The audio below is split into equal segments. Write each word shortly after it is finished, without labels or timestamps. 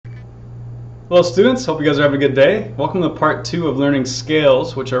Hello students, hope you guys are having a good day. Welcome to part 2 of learning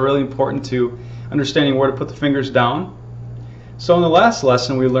scales, which are really important to understanding where to put the fingers down. So in the last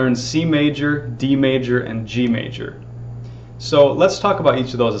lesson we learned C major, D major, and G major. So let's talk about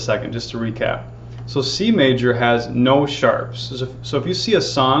each of those a second, just to recap. So C major has no sharps. So if you see a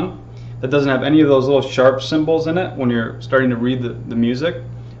song that doesn't have any of those little sharp symbols in it when you're starting to read the music,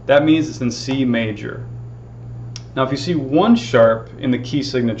 that means it's in C major. Now if you see one sharp in the key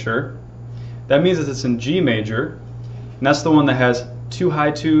signature, that means that it's in G major, and that's the one that has 2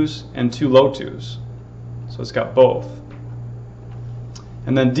 high 2s and 2 low 2s. So it's got both.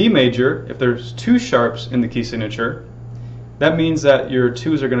 And then D major, if there's 2 sharps in the key signature, that means that your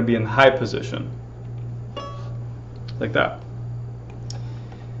 2s are going to be in high position. Like that.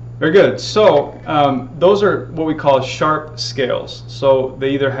 Very good. So those are what we call sharp scales. So they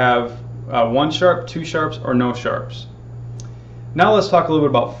either have 1 sharp, 2 sharps, or no sharps. Now let's talk a little bit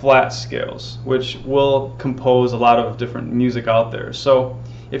about flat scales, which will compose a lot of different music out there. So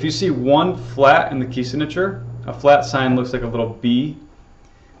if you see one flat in the key signature, a flat sign looks like a little B.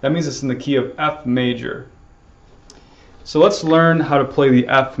 That means it's in the key of F major. So let's learn how to play the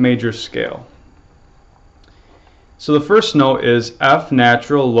F major scale. So the first note is F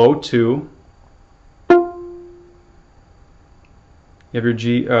natural, low 2. You have your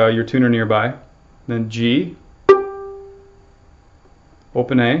G, your tuner nearby. Then G.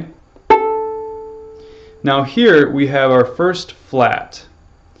 Open A. Now here we have our first flat.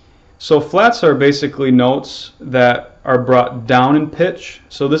 So flats are basically notes that are brought down in pitch.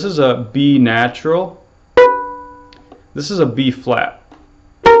 So this is a B natural. This is a B flat.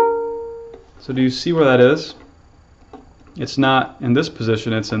 So do you see where that is? It's not in this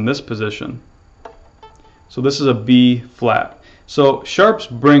position, it's in this position. So this is a B flat. So sharps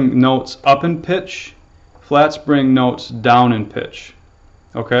bring notes up in pitch, flats bring notes down in pitch.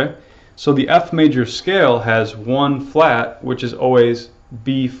 Okay, so the F major scale has one flat, which is always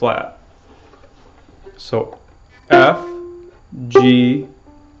B flat. So F, G,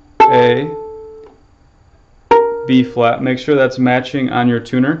 A, B flat. Make sure that's matching on your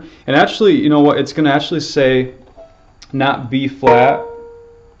tuner. And actually, you know what, it's going to actually say not B flat,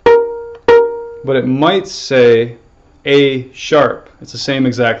 but it might say A sharp. It's the same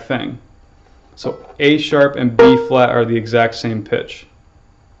exact thing. So A sharp and B flat are the exact same pitch.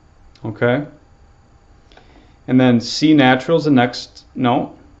 Okay, and then C natural is the next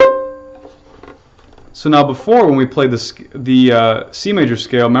note. So now before, when we played the C major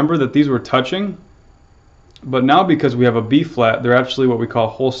scale, remember that these were touching, but now because we have a B flat, they're actually what we call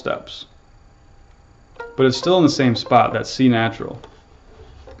whole steps. But it's still in the same spot, that's C natural.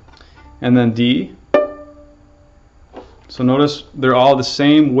 And then D. So notice they're all the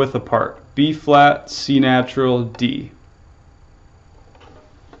same width apart. B flat, C natural, D.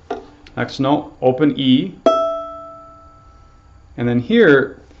 Next note, open E. And then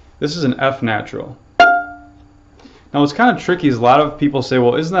here, this is an F natural. Now what's kind of tricky is a lot of people say,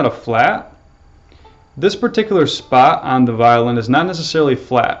 well, isn't that a flat? This particular spot on the violin is not necessarily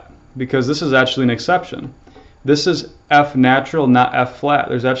flat, because this is actually an exception. This is F natural, not F flat.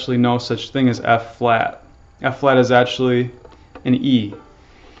 There's actually no such thing as F flat. F flat is actually an E.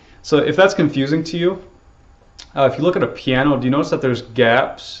 So if that's confusing to you, if you look at a piano, do you notice that there's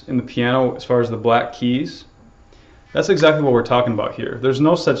gaps in the piano as far as the black keys? That's exactly what we're talking about here. There's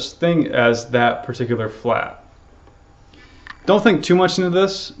no such thing as that particular flat. Don't think too much into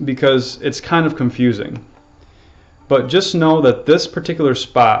this because it's kind of confusing. But just know that this particular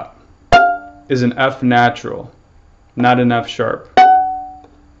spot is an F natural, not an F sharp.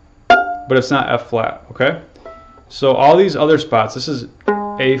 But it's not F flat, okay? So all these other spots, this is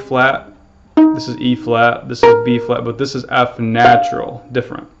A flat, this is E flat, this is B flat, but this is F natural,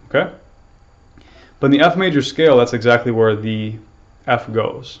 different, okay? But in the F major scale, that's exactly where the F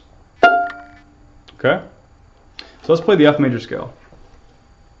goes. Okay? So let's play the F major scale.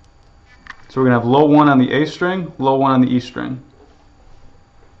 So we're going to have low 1 on the A string, low 1 on the E string.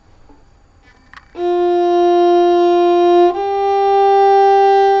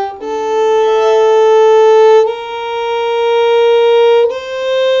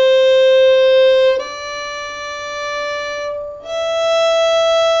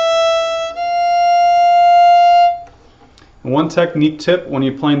 One technique tip when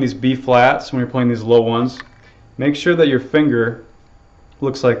you're playing these B flats, when you're playing these low ones, make sure that your finger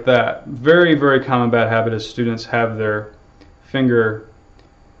looks like that. Very, very common bad habit is students have their finger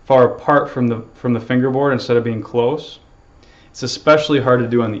far apart from the fingerboard instead of being close. It's especially hard to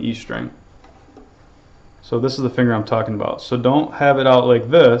do on the E string. So this is the finger I'm talking about. So don't have it out like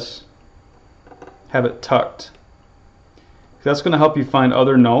this, have it tucked. That's going to help you find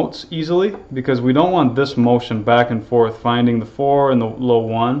other notes easily, because we don't want this motion back and forth finding the 4 and the low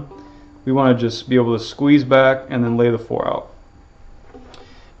 1. We want to just be able to squeeze back and then lay the 4 out.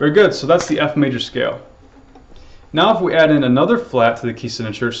 Very good, so that's the F major scale. Now if we add in another flat to the key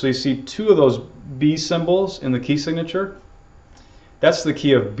signature, so you see 2 of those B symbols in the key signature, that's the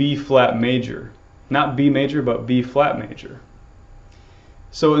key of B flat major. Not B major, but B flat major.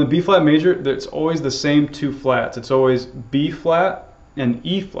 So in the B flat major, it's always the same 2 flats. It's always B flat and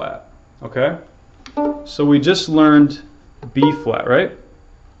E flat, okay? So we just learned B flat, right?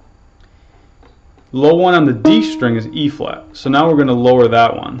 Low 1 on the D string is E flat. So now we're going to lower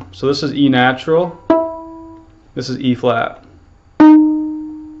that one. So this is E natural. This is E flat.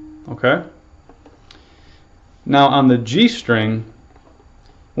 Okay? Now on the G string,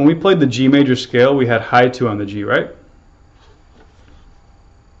 when we played the G major scale, we had high 2 on the G, right?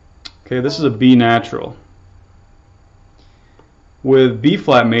 Okay, this is a B natural. With B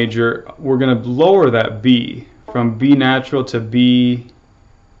flat major, we're going to lower that B from B natural to B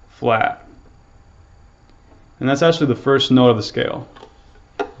flat. And that's actually the first note of the scale.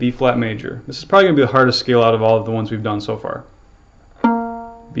 B flat major. This is probably going to be the hardest scale out of all of the ones we've done so far.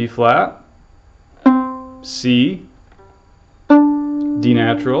 B flat, C, D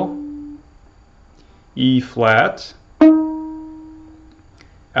natural, E flat,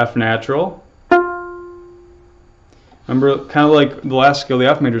 F natural. Remember, kind of like the last scale, the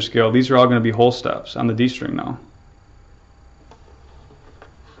F major scale, these are all going to be whole steps on the D string now.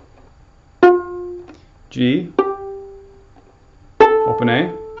 G, open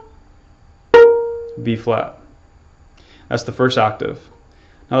A, B flat. That's the first octave.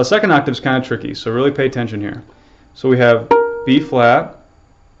 Now the second octave is kind of tricky, so really pay attention here. So we have B flat,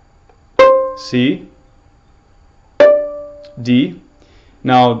 C, D.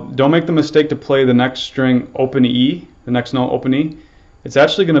 Now don't make the mistake to play the next string open E, the next note open E. It's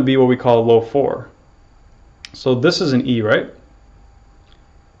actually going to be what we call a low 4. So this is an E, right?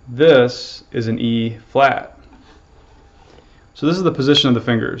 This is an E flat. So this is the position of the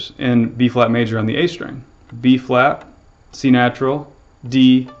fingers in B flat major on the A string. B flat, C natural,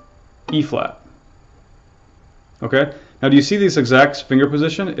 D, E flat. Okay? Now do you see this exact finger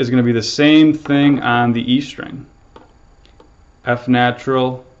position is going to be the same thing on the E string. F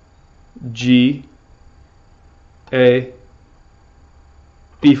natural, G, A,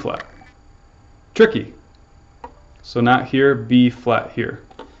 B flat. Tricky. So not here, B flat here.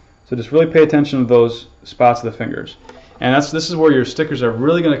 So just really pay attention to those spots of the fingers. And this is where your stickers are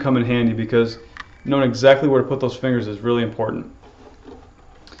really going to come in handy, because knowing exactly where to put those fingers is really important.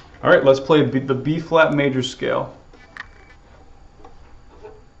 Alright, let's play the B flat major scale.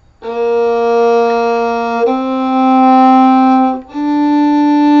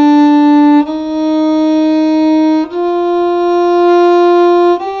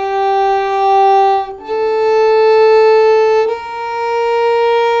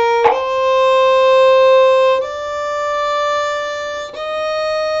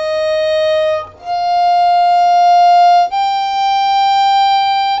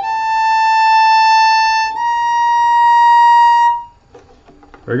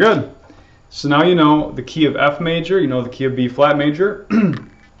 Very good. So now you know the key of F major, you know the key of B flat major,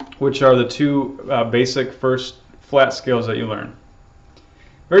 which are the 2 basic first flat scales that you learn.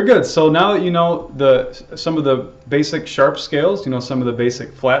 Very good. So now that you know some of the basic sharp scales, you know some of the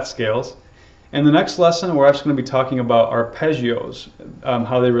basic flat scales, in the next lesson we're actually going to be talking about arpeggios,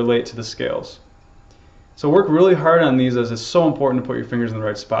 how they relate to the scales. So work really hard on these, as it's so important to put your fingers in the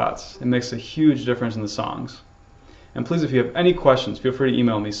right spots. It makes a huge difference in the songs. And please, if you have any questions, feel free to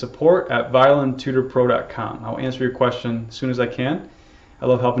email me, support@violintutorpro.com. I'll answer your question as soon as I can. I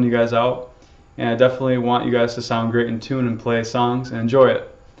love helping you guys out, and I definitely want you guys to sound great in tune and play songs and enjoy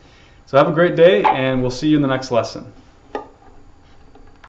it. So have a great day, and we'll see you in the next lesson.